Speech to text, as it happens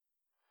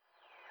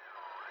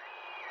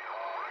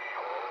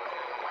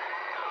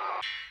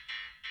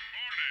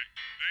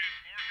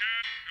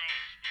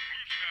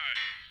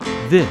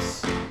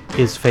This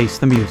is Face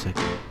the Music,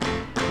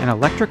 an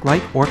Electric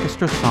Light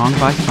Orchestra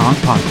song-by-song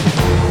podcast.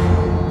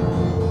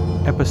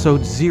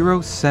 Episode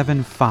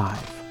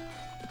 075,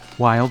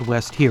 Wild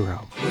West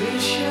Hero.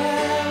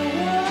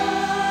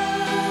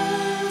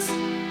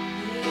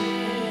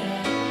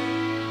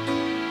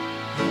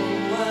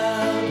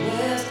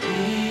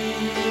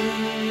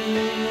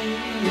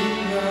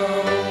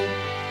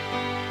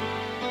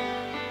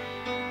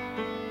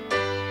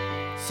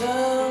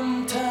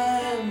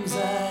 Sometimes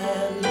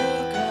I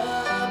look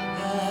up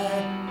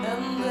high,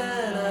 and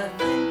then I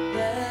think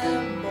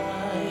there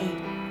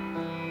might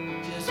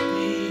just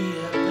be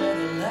a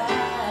better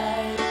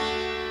life,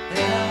 and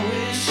I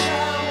wish I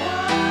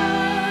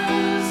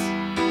was.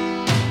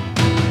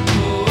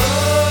 Oh,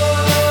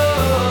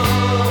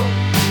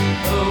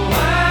 a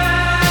wild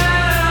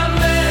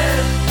west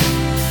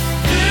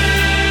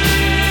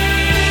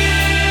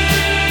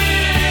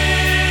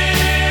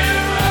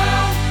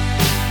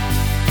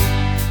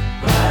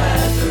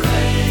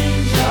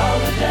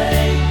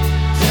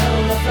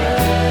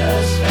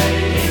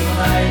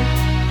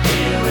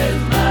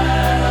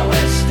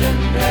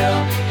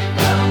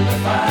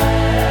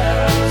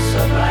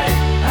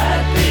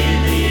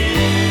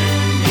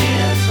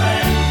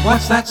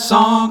What's that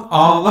song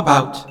all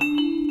about?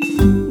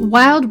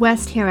 Wild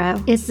West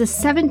Hero is the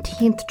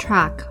 17th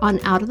track on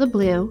Out of the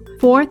Blue,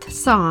 4th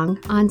song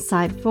on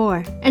side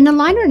 4. In the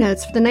liner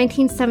notes for the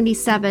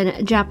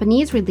 1977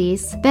 Japanese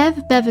release,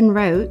 Bev Bevan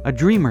wrote, A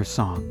dreamer's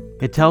song.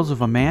 It tells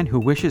of a man who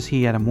wishes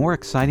he had a more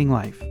exciting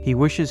life. He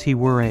wishes he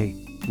were a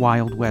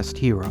Wild West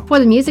hero. For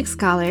the music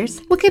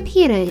scholars,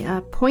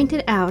 Wikipedia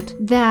pointed out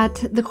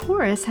that the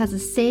chorus has the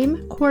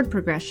same chord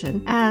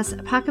progression as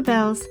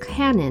Pachelbel's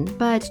canon,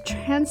 but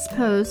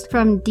transposed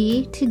from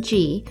D to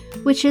G,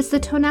 which is the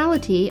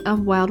tonality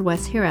of Wild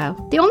West Hero.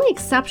 The only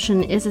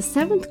exception is the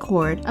 7th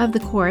chord of the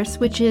chorus,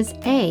 which is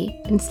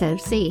A instead of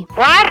C.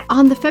 What?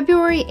 On the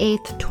February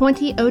 8th,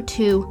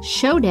 2002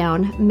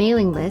 Showdown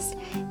mailing list,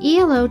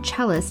 ELO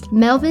cellist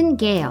Melvin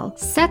Gale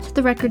set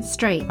the record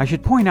straight. I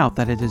should point out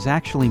that it is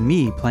actually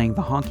me playing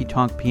the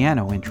honky-tonk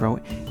piano intro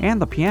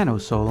and the piano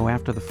solo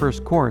after the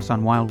first chorus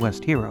on Wild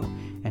West Hero,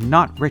 and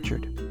not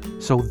Richard.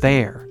 So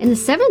there. In the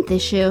 7th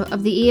issue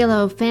of the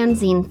ELO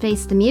fanzine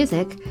Face the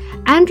Music,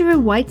 Andrew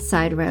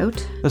Whiteside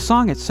wrote, The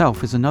song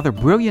itself is another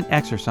brilliant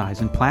exercise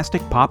in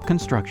plastic pop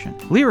construction.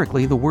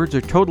 Lyrically, the words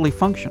are totally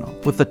functional,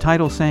 with the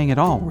title saying it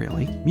all,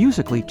 really.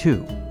 Musically,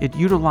 too. It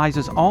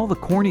utilizes all the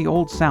corny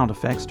old sound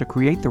effects to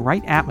create the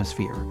right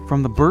atmosphere,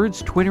 from the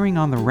birds twittering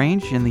on the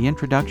range in the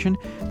introduction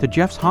to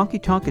Jeff's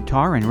honky-tonk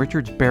guitar and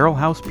Richard's barrel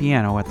house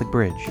piano at the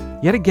bridge.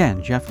 Yet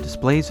again, Jeff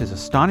displays his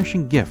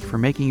astonishing gift for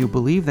making you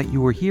believe that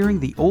you were hearing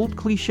the old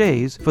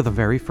cliches for the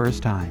very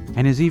first time,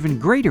 and his even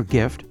greater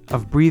gift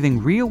of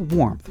breathing real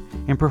warmth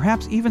and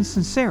perhaps even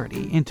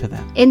sincerity into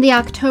them. In the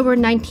October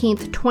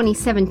 19th,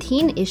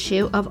 2017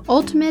 issue of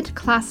Ultimate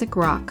Classic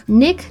Rock,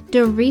 Nick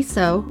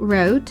DeRiso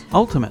wrote,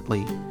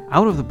 Ultimately,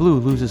 Out of the Blue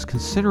loses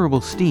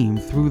considerable steam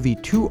through the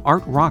too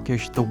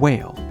art-rockish The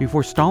Whale,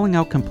 before stalling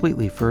out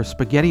completely for a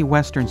spaghetti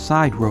western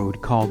side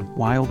road called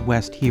Wild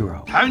West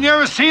Hero. Haven't you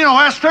ever seen a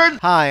western?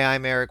 Hi,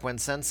 I'm Eric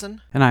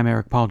Winsenson. And I'm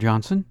Eric Paul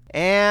Johnson.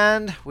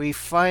 And we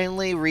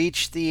finally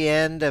reached the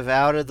end of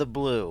Out of the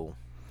Blue.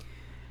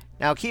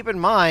 Now keep in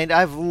mind,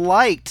 I've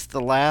liked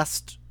the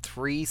last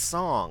 3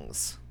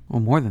 songs. Well,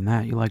 more than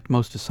that, you liked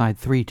most of side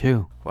 3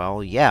 too.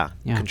 Well, yeah.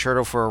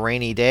 Concerto for a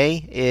Rainy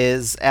Day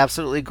is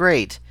absolutely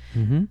great.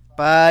 Mm-hmm.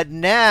 But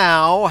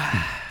now,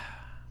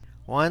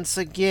 once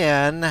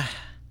again,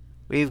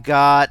 we've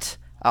got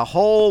a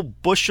whole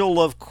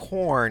bushel of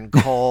corn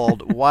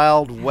called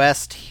Wild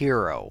West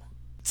Hero.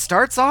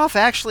 Starts off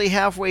actually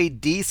halfway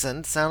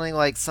decent, sounding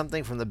like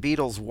something from the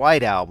Beatles'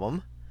 White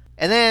Album,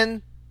 and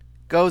then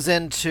goes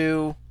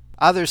into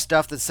other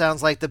stuff that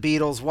sounds like the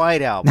Beatles'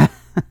 White Album.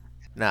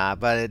 Nah,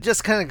 but it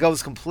just kind of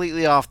goes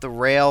completely off the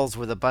rails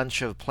with a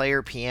bunch of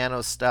player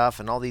piano stuff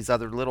and all these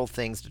other little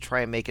things to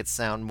try and make it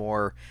sound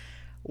more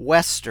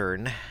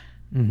Western,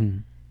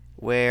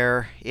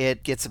 where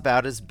it gets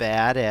about as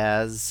bad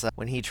as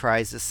when he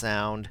tries to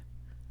sound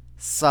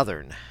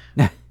Southern.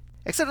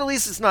 Except at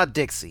least it's not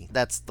Dixie.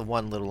 That's the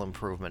one little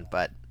improvement,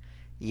 but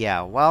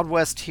yeah, Wild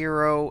West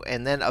Hero,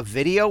 and then a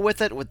video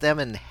with it, with them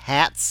in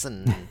hats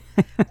and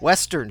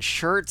Western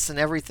shirts and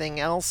everything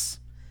else.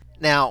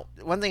 Now,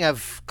 one thing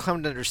I've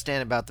come to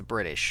understand about the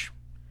British,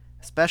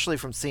 especially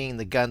from seeing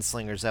the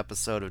Gunslingers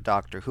episode of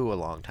Doctor Who a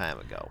long time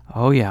ago.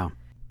 Oh, yeah.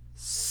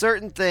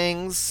 Certain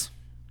things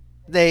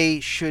they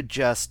should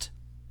just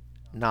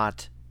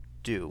not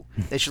do.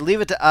 They should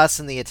leave it to us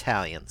and the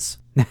Italians.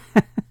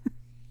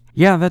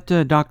 Yeah,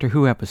 that Doctor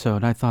Who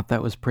episode, I thought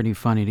that was pretty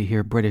funny to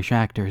hear British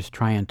actors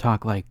try and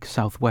talk like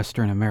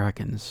Southwestern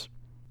Americans.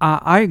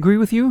 I agree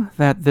with you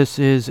that this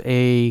is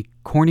a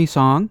corny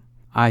song.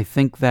 I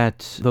think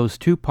that those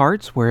 2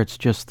 parts where it's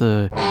just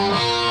the...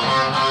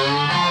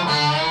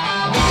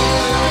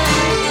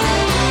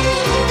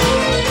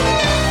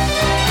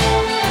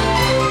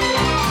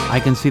 I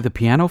can see the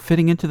piano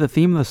fitting into the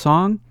theme of the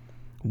song.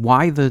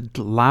 Why the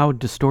loud,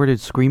 distorted,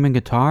 screaming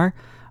guitar?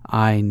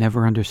 I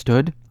never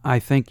understood. I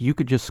think you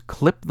could just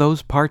clip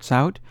those parts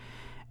out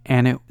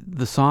and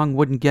the song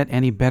wouldn't get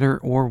any better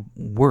or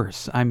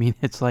worse. I mean,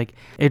 it's like,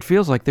 it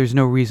feels like there's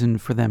no reason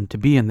for them to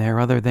be in there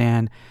other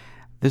than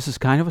this is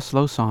kind of a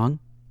slow song.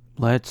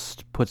 Let's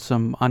put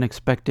some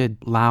unexpected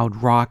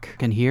loud rock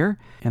in here,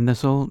 and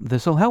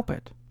this'll help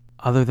it.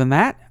 Other than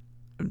that,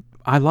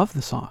 I love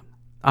the song.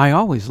 I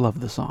always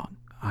love the song.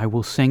 I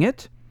will sing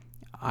it.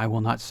 I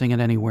will not sing it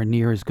anywhere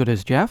near as good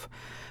as Jeff,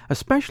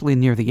 especially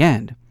near the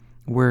end,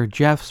 where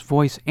Jeff's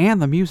voice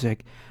and the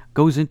music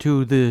goes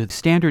into the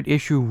standard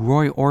issue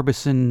Roy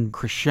Orbison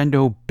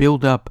crescendo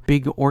build-up,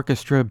 big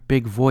orchestra,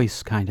 big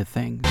voice kind of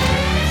thing. Oh,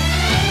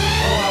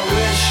 I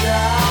wish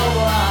I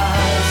was.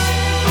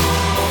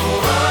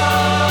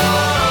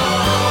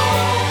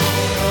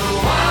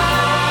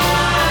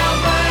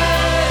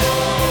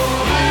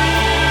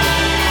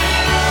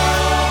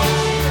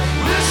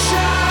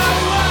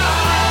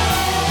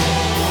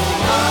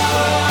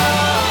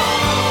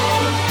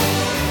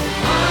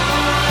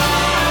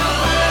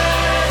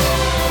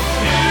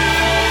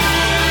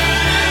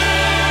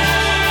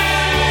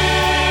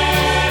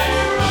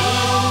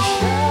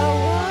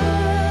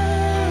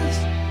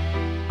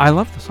 I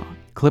love the song.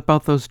 Clip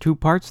out those two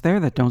parts there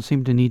that don't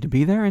seem to need to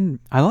be there, and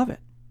I love it.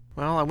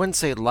 Well, I wouldn't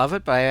say love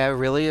it, but I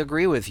really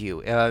agree with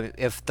you.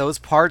 If those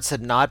parts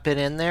had not been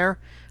in there,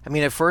 I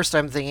mean, at first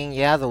I'm thinking,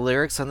 yeah, the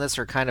lyrics on this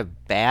are kind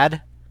of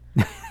bad,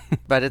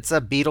 but it's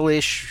a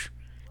Beatle-ish,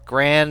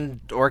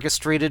 grand,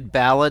 orchestrated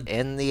ballad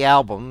in the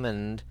album,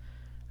 and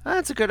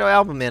it's a good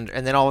album. And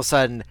then all of a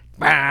sudden,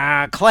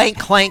 clank,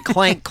 clank,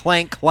 clank,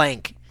 clank,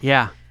 clank.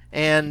 Yeah.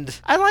 And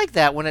I like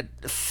that when it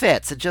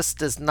fits. It just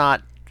does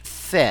not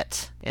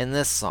fit in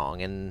this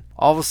song, and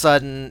all of a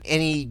sudden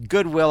any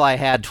goodwill I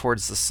had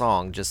towards the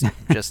song just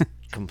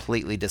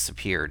completely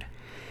disappeared.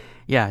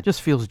 Yeah, it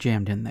just feels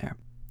jammed in there.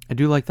 I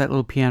do like that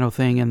little piano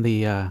thing and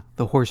the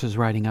horses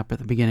riding up at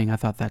the beginning. I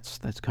thought that's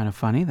kind of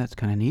funny. That's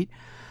kind of neat.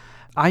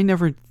 I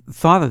never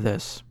thought of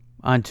this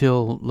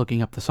until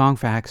looking up the song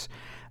facts,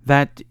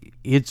 that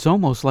it's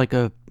almost like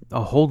a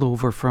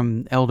holdover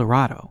from El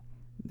Dorado,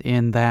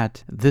 in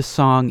that this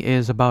song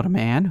is about a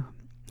man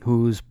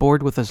who's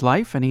bored with his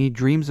life and he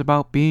dreams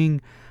about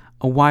being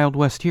a Wild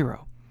West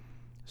hero.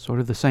 Sort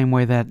of the same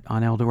way that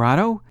on El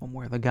Dorado,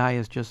 where the guy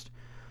is just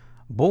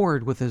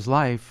bored with his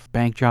life,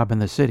 bank job in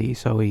the city,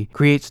 so he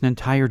creates an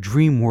entire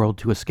dream world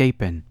to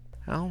escape in.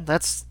 Well,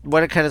 that's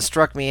what it kind of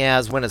struck me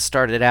as when it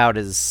started out,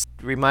 is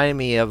reminding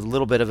me of a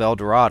little bit of El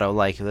Dorado,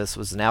 like this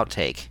was an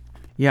outtake.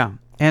 Yeah,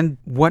 and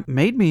what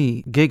made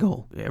me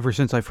giggle ever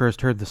since I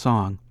first heard the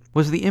song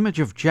was the image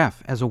of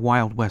Jeff as a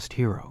Wild West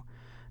hero.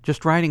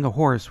 Just riding a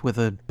horse with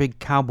a big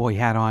cowboy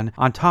hat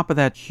on top of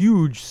that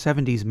huge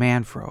 70s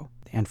man-fro.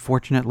 And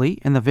fortunately,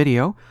 in the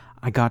video,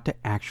 I got to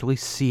actually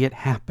see it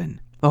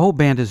happen. The whole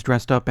band is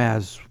dressed up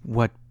as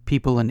what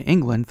people in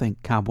England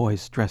think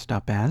cowboys dressed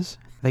up as.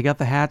 They got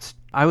the hats.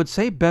 I would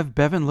say Bev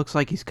Bevan looks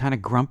like he's kind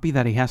of grumpy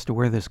that he has to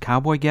wear this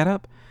cowboy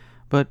getup,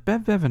 but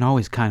Bev Bevan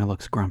always kind of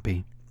looks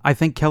grumpy. I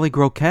think Kelly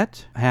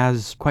Crockett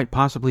has quite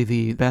possibly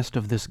the best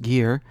of this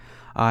gear.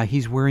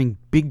 He's wearing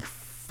big,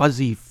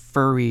 fuzzy,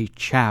 furry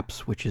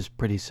chaps, which is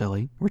pretty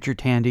silly. Richard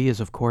Tandy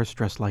is, of course,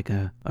 dressed like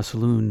a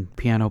saloon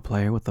piano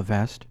player with the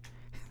vest.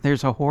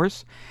 There's a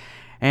horse,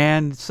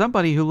 and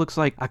somebody who looks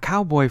like a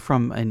cowboy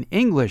from an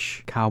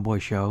English cowboy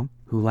show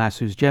who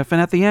lassos Jeff,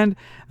 and at the end,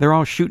 they're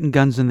all shooting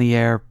guns in the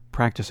air,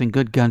 practicing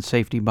good gun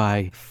safety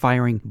by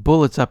firing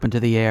bullets up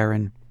into the air,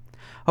 and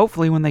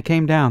hopefully when they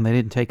came down, they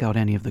didn't take out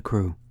any of the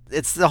crew.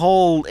 It's the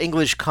whole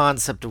English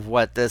concept of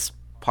what this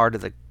part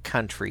of the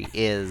country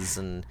is,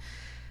 and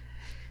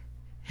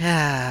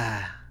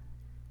I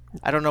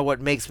don't know what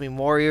makes me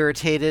more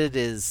irritated,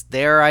 is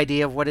their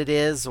idea of what it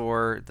is,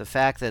 or the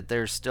fact that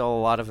there's still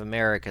a lot of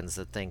Americans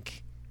that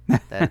think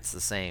that's the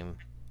same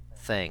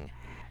thing.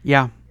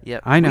 Yeah,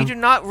 Yep. I know. We do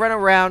not run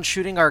around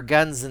shooting our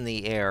guns in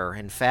the air.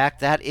 In fact,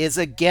 that is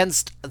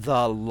against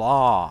the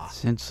law.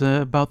 Since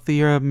about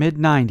the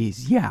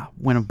mid-90s, yeah,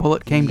 when a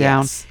bullet came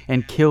down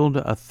and killed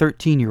a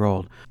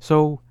 13-year-old.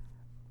 So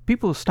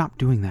people stop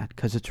doing that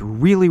because it's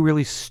really,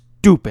 really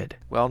stupid.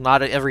 Well,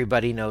 not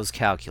everybody knows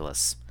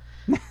calculus.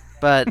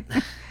 But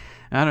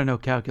I don't know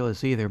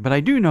calculus either, but I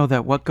do know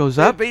that what goes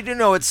up... But you do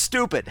know it's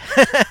stupid.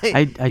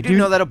 I do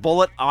know that a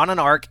bullet on an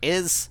arc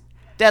is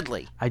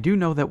deadly. I do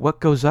know that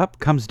what goes up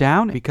comes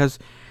down because,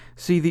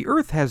 see, the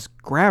Earth has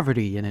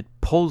gravity and it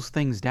pulls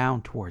things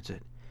down towards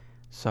it.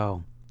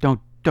 So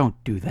don't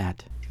do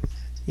that.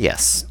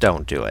 Yes,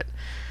 don't do it.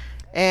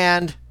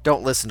 And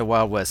don't listen to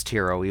Wild West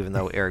Hero, even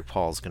though Eric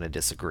Paul's going to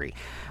disagree.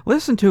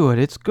 Listen to it.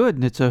 It's good,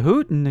 and it's a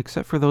hoot, and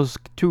except for those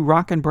two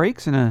rockin'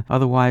 breaks and a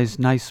otherwise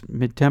nice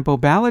mid-tempo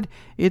ballad,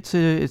 it's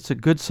a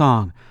good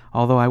song.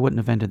 Although I wouldn't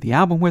have ended the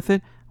album with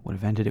it. Would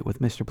have ended it with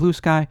Mr. Blue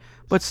Sky.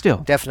 But still,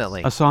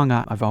 definitely a song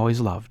I've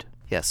always loved.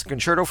 Yes,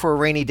 Concerto for a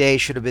Rainy Day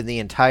should have been the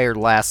entire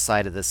last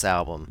side of this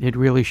album. It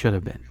really should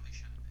have been.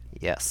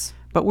 Yes.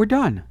 But we're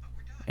done.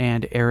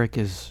 And Eric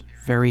is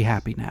very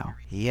happy now.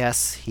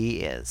 Yes,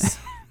 he is.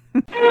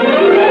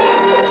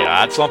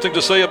 Got something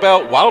to say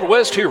about Wild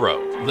West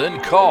Hero?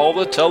 then call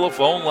the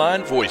telephone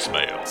line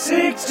voicemail.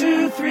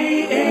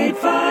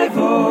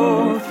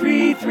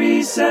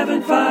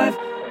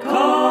 623-850-3375.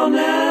 Call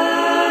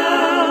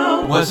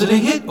now. Was it a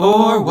hit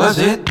or was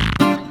it?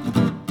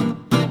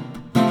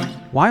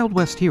 Wild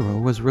West Hero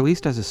was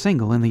released as a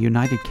single in the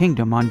United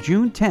Kingdom on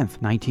June 10,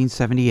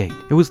 1978.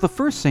 It was the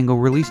first single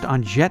released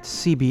on Jet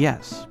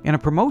CBS. In a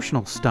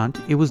promotional stunt,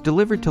 it was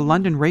delivered to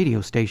London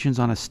radio stations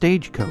on a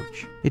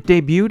stagecoach. It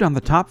debuted on the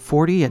top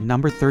 40 at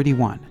number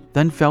 31,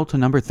 then fell to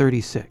number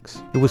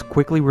 36. It was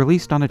quickly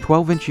released on a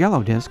 12-inch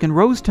yellow disc and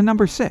rose to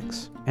number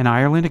 6. In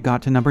Ireland, it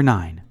got to number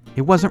 9.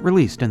 It wasn't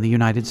released in the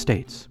United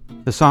States.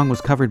 The song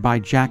was covered by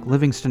Jack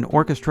Livingston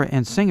Orchestra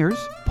and Singers,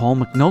 Paul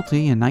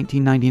McNulty in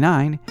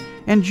 1999,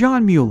 and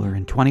John Mueller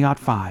in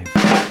 2005.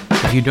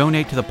 If you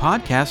donate to the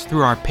podcast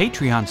through our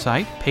Patreon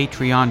site,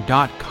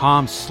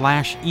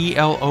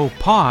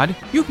 patreon.com/ELOpod,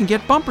 you can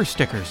get bumper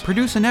stickers,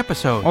 produce an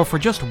episode, or for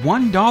just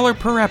 $1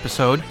 per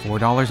episode,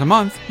 $4 a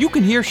month, you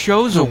can hear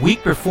shows a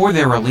week before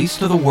they're released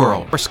to the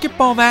world. Or skip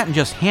all that and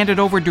just hand it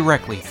over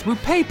directly through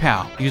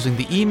PayPal using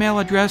the email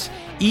address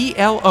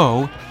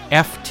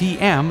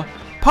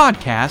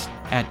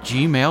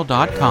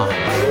eloftmpodcast@gmail.com.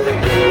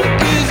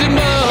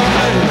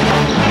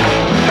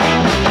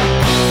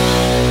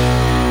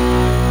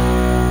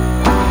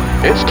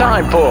 It's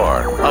time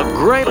for a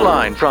great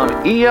line from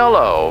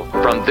ELO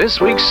from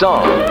this week's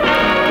song.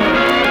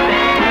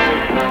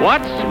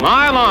 What's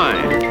my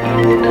line?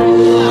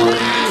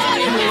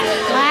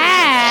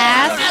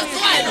 Class!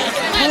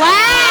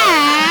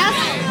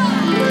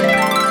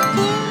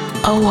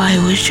 Oh, I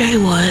wish I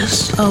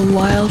was a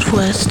Wild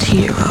West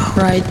hero.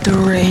 Ride the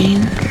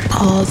rain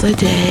all the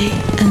day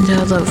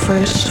until the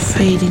first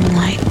fading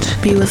light.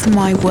 Be with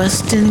my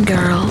Weston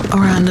girl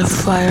around a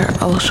fire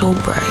oh so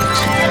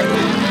bright.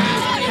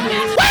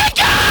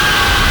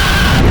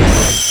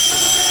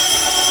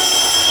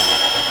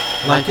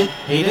 Like it?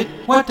 Hate it?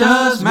 What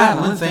does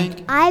Madeline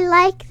think? I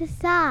like the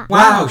song.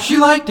 Wow, she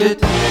liked it!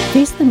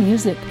 Face the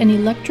Music, an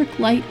Electric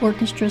Light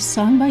Orchestra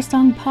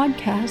song-by-song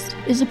podcast,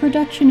 is a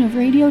production of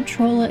Radio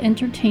Trolla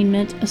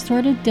Entertainment,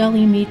 Assorted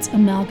Deli Meats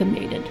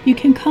Amalgamated. You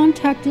can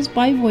contact us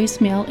by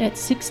voicemail at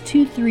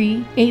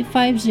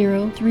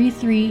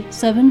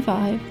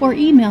 623-850-3375 or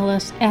email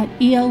us at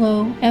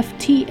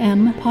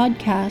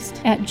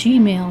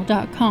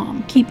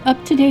eloftmpodcast@gmail.com. Keep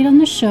up to date on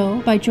the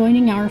show by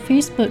joining our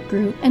Facebook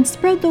group and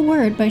spread the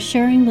word by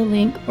sharing the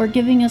link or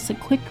giving us a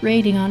quick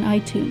rating on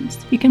iTunes.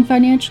 You can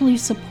financially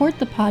support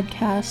the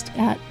podcast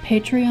at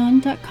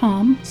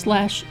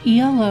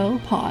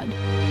patreon.com/ELOpod.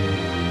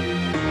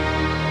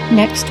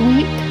 Next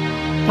week,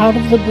 Out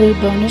of the Blue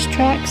bonus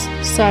tracks,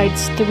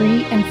 sides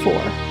 3 and 4.